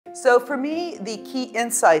So for me, the key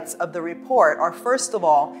insights of the report are, first of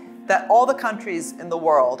all, that all the countries in the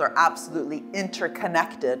world are absolutely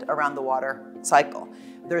interconnected around the water cycle.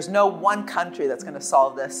 There's no one country that's going to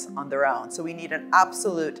solve this on their own. So we need an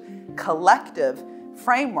absolute collective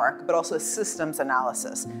framework, but also a systems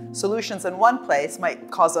analysis. Solutions in one place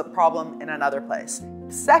might cause a problem in another place.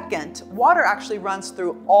 Second, water actually runs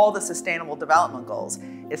through all the sustainable development goals.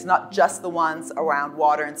 It's not just the ones around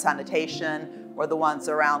water and sanitation or the ones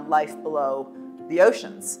around life below the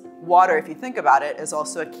oceans. Water, if you think about it, is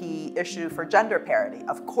also a key issue for gender parity.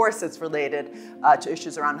 Of course it's related to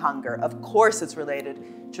issues around hunger. Of course it's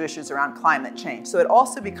related to issues around climate change. So it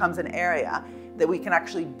also becomes an area that we can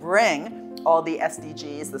actually bring all the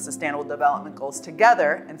SDGs, the Sustainable Development Goals,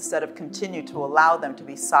 together instead of continue to allow them to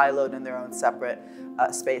be siloed in their own separate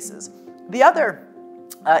spaces. The other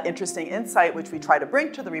interesting insight which we try to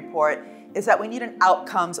bring to the report is that we need an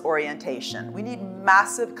outcomes orientation. We need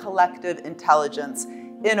massive collective intelligence,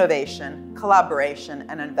 innovation, collaboration,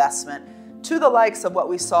 and investment to the likes of what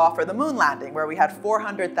we saw for the moon landing, where we had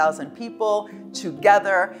 400,000 people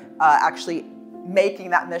together actually making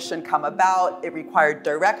that mission come about. It required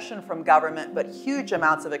direction from government, but huge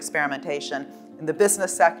amounts of experimentation in the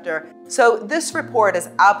business sector. So this report is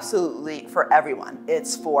absolutely for everyone.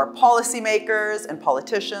 It's for policymakers and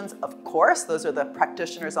politicians, of course, those are the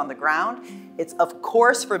practitioners on the ground. It's of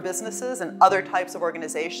course for businesses and other types of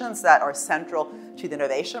organizations that are central to the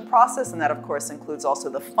innovation process, and that of course includes also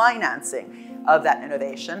the financing of that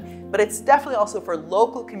innovation. But it's definitely also for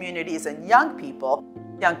local communities and young people.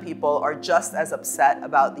 Young people are just as upset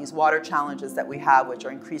about these water challenges that we have, which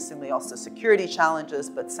are increasingly also security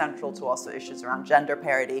challenges, but central to also issues around gender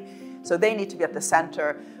parity. So they need to be at the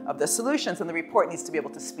center of the solutions, and the report needs to be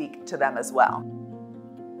able to speak to them as well.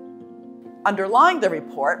 Underlying the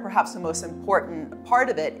report, perhaps the most important part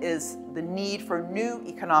of it, is the need for new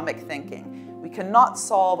economic thinking. We cannot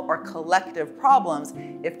solve our collective problems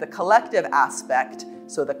if the collective aspect,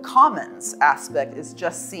 so the commons aspect, is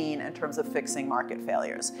just seen in terms of fixing market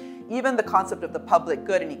failures. Even the concept of the public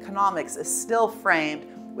good in economics is still framed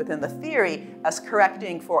within the theory as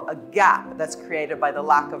correcting for a gap that's created by the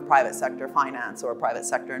lack of private sector finance or private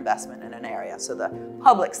sector investment in an area. So the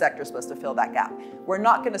public sector is supposed to fill that gap. We're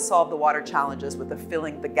not going to solve the water challenges with a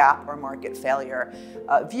filling the gap or market failure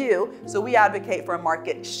view. So we advocate for a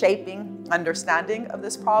market shaping understanding of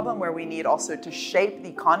this problem, where we need also to shape the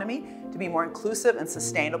economy to be more inclusive and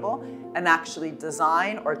sustainable, and actually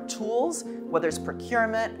design our tools, whether it's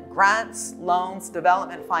procurement, grants, loans,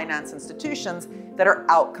 development finance institutions that are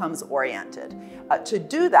outcomes oriented. To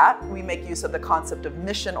do that, we make use of the concept of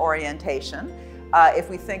mission orientation. If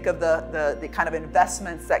we think of the kind of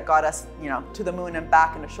investments that got us to the moon and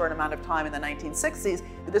back in a short amount of time in the 1960s,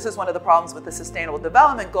 this is one of the problems with the Sustainable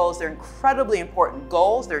Development Goals. They're incredibly important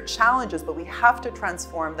goals, they're challenges, but we have to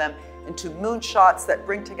transform them into moonshots that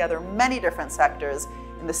bring together many different sectors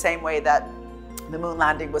in the same way that the moon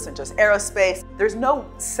landing wasn't just aerospace. There's no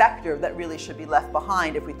sector that really should be left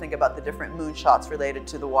behind if we think about the different moonshots related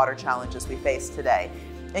to the water challenges we face today.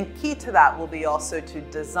 And key to that will be also to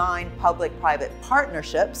design public-private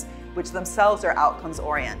partnerships, which themselves are outcomes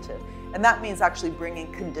oriented. And that means actually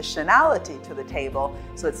bringing conditionality to the table,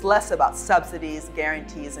 so it's less about subsidies,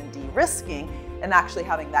 guarantees, and de-risking, and actually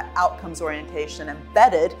having that outcomes orientation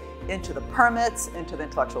embedded into the permits, into the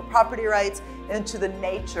intellectual property rights, into the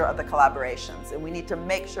nature of the collaborations. And we need to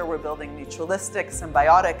make sure we're building mutualistic,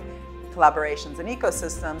 symbiotic collaborations and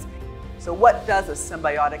ecosystems. So what does a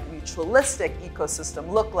symbiotic, mutualistic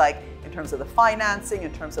ecosystem look like in terms of the financing,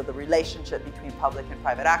 in terms of the relationship between public and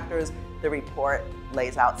private actors? The report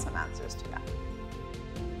lays out some answers to that.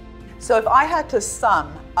 So if I had to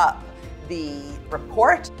sum up the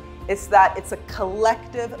report, it's that it's a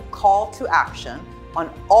collective call to action on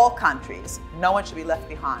all countries, no one should be left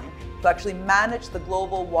behind, to actually manage the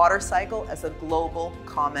global water cycle as a global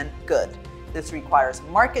common good. This requires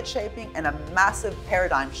market shaping and a massive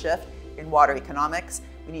paradigm shift in water economics.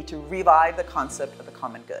 We need to revive the concept of the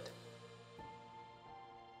common good.